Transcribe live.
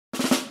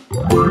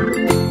Welcome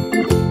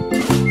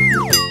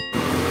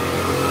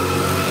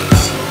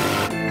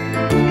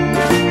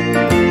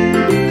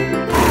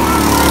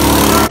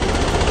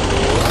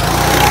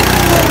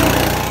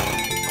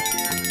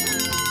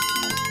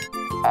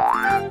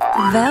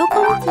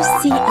to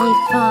CA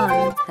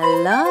Farm.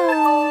 Hello.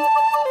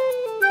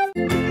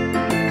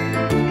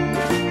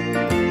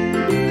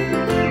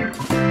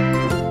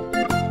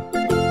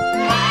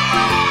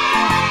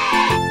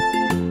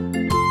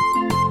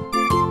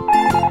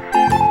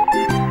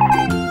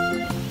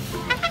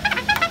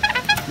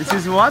 This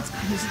is what?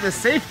 This is the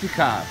safety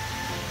car.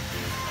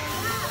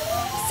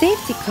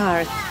 Safety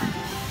car.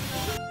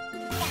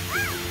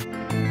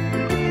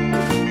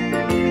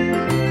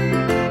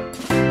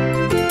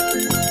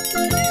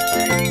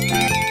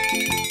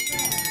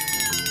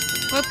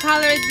 What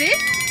color is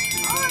this?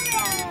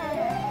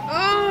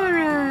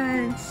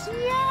 Orange.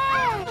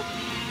 Yeah.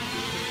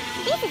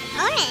 This is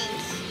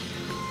orange.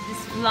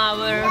 This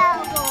flower.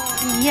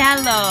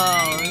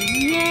 Yellow.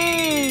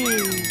 Yay.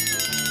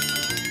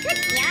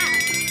 Good job.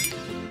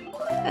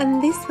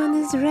 And this one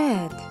is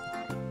red.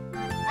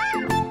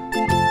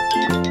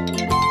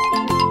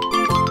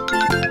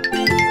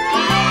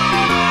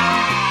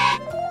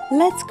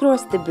 Let's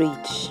cross the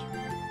bridge.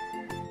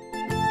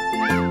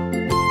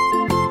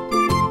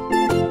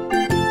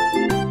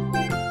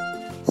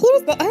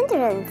 Here's the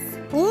entrance.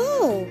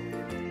 Yay.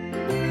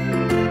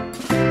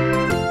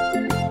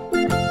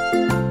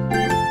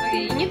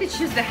 Okay, you need to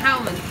choose the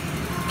helmet.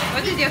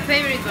 What is your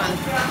favorite one?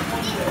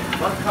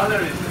 What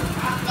color is it?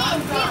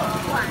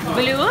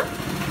 Blue?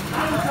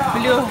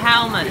 Blue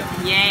helmet.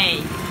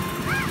 Yay.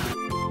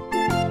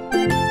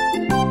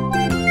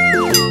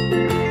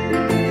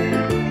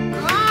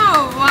 Oh,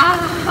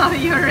 wow.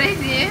 You're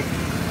ready?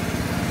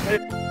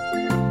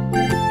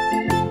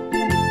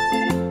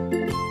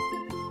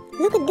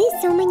 Look at this,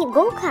 so many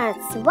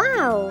go-karts.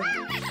 Wow.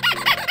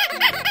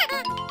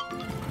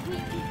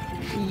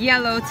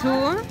 Yellow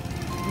 2,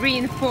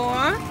 green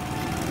 4.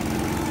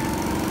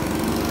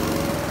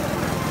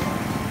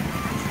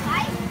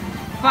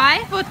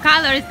 5? What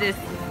color is this?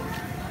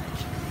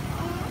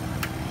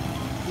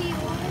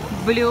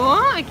 Blue,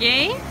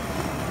 okay.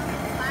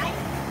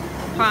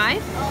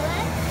 5.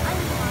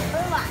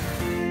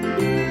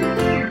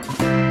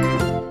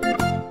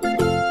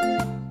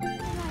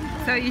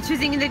 So you're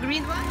choosing the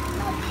green one?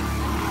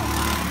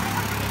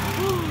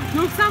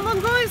 Look, someone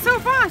going so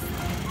fast!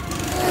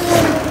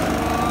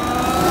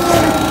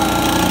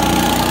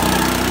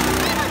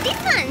 Oh, this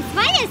one.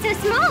 Why are so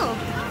small?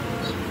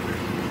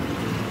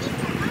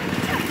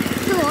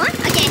 Cool.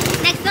 Okay,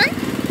 next one.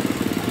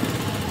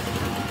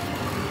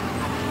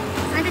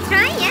 Want to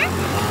try? Yeah?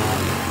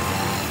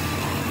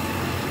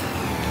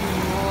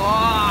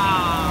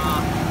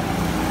 Wow!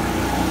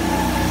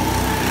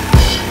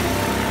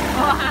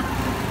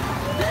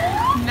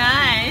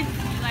 Nice!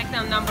 You like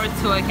them number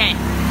 2, okay.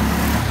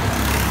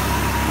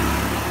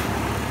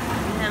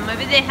 And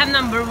maybe they have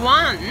number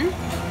 1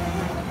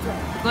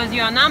 because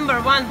you're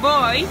number 1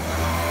 boy.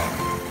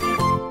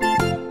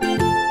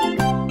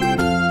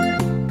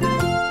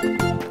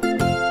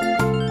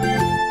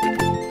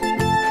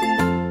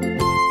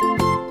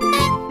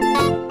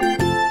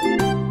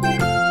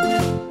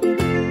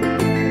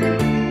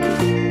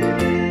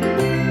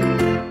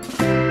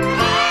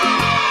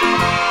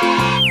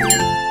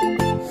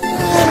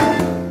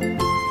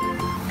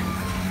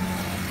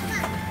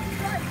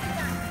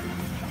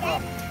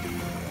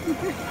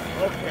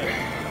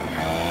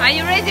 Are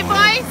you ready,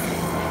 boys?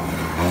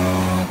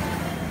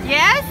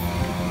 Yes?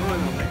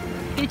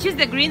 You choose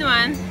the green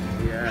one.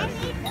 Yes.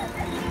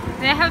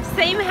 They have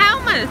same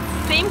helmets,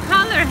 same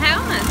color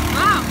helmets.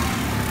 Wow.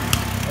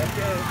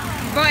 Okay.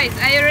 Boys,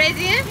 are you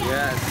ready?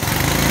 Yes.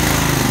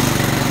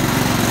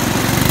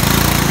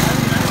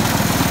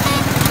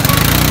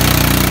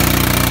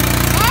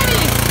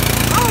 Ready?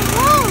 Oh,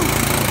 wow.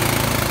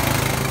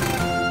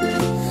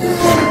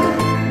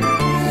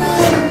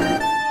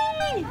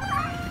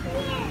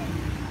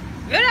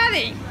 You're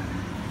ready?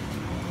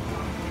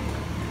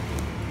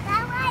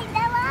 Давай,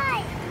 давай.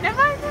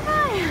 Давай,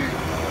 давай.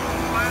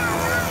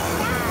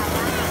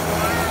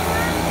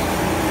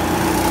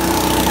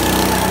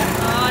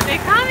 Oh,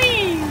 they're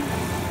coming.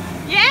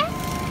 Yeah?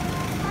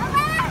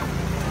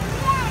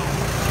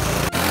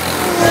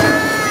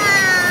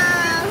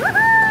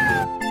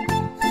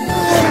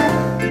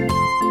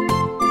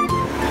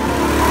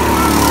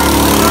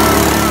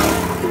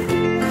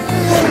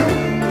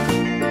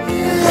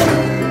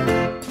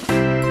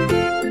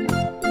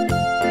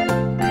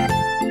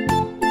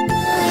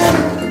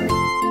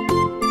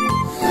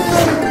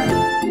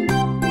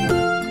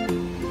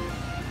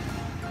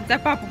 За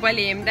папу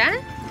болеем, да?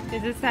 И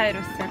за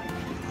Сайруса.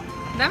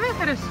 Давай,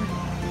 хорошо.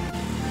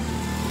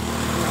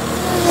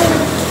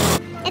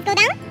 Это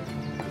туда?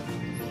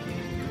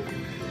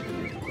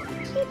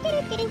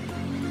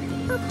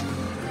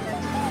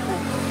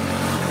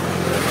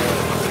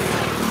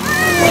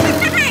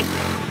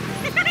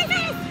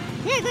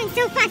 You're going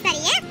so fast, buddy,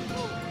 yeah?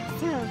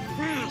 So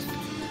fast.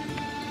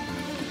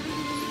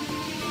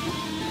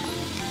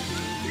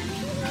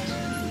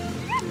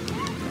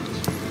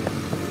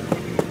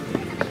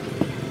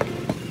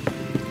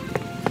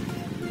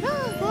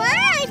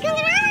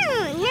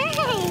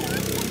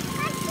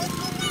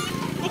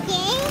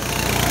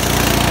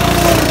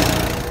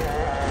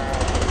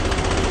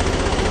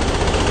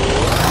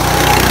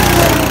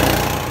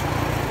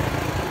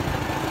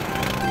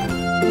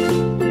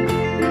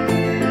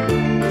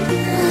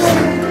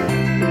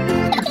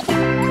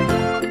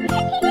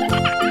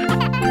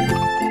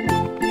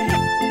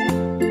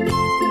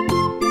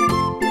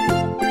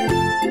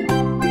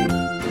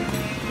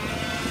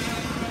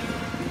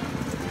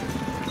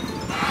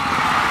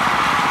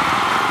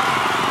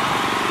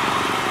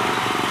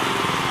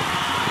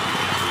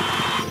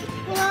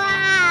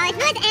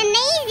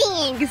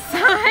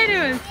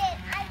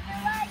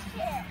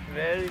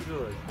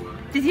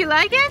 Did you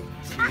like it?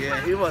 Yeah,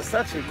 he was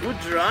such a good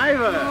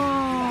driver.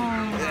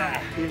 I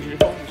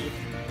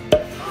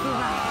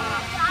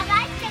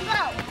like to go.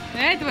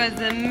 That was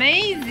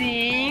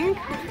amazing.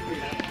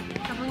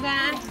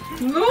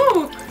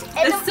 Look,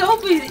 the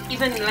soap is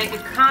even like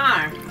a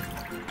car.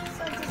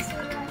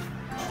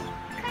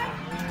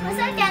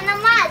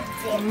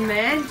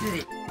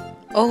 Magic.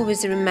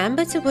 Always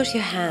remember to wash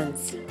your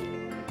hands.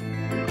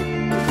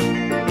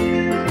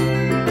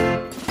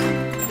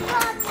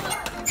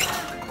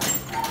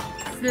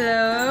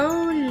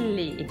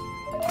 Slowly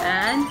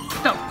and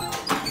stop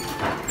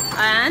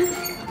and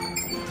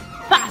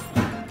fast.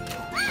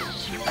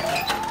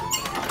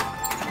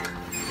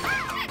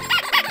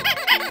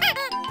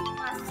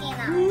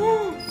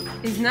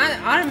 It's not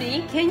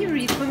army. Can you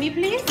read for me,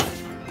 please?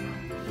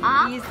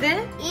 Is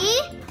it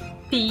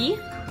P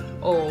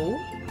O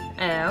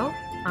L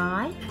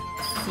I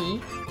C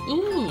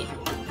E?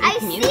 I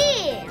see.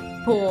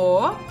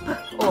 Po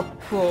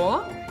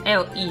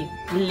L E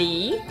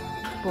police.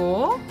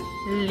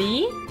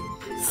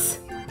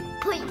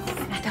 Please.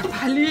 Это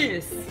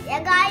police. Я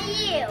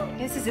гаю.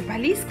 This is a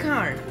police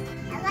car.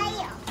 Я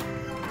гаю.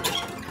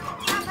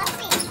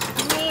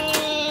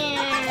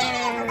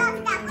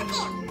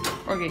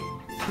 Okay.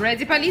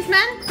 Ready,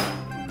 policeman?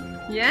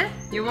 Yeah?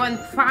 You want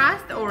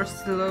fast or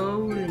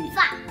slowly?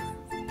 Fast.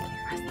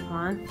 Fast.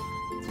 1,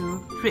 2,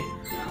 3.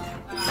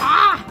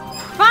 Ah!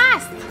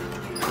 Fast!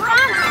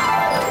 Fast!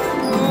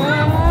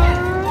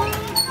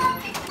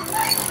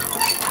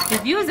 The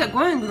wheels are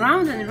going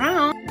round and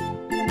round.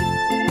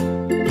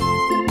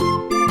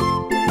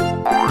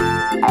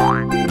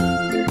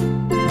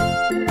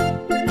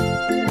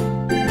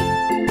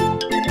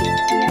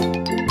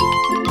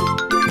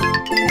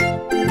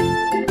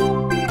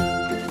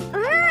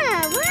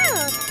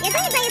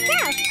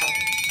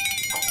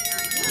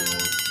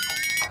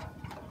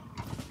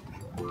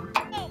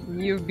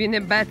 You've been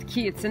a bad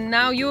kid, and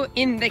now you're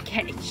in the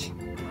cage.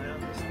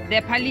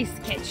 The police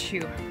catch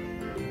you.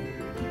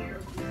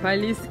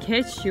 Police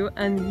catch you,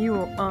 and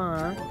you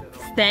are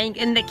staying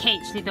in the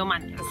cage, little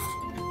monkeys.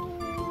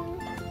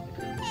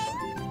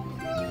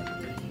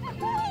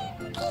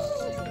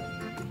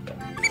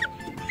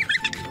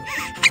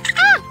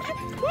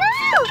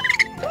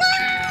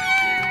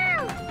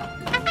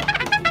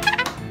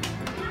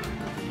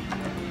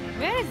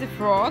 Where is the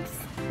frogs?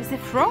 Is there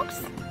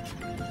frogs?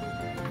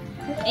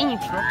 Any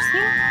frogs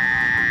here?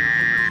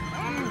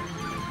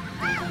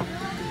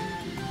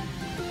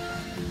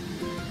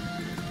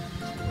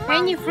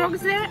 Any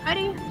frogs there,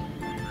 Ari?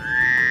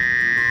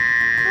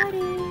 Ari.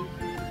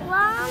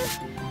 1,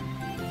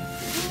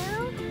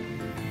 2,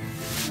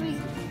 3,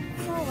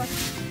 4,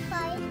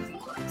 5.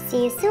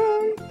 See you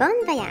soon. Bon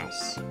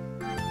voyage.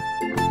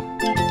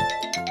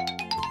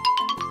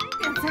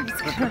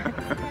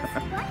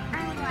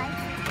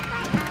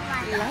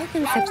 Like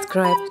and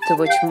subscribe to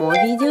watch more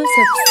videos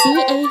of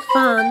CA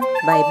Fun.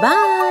 Bye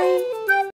bye!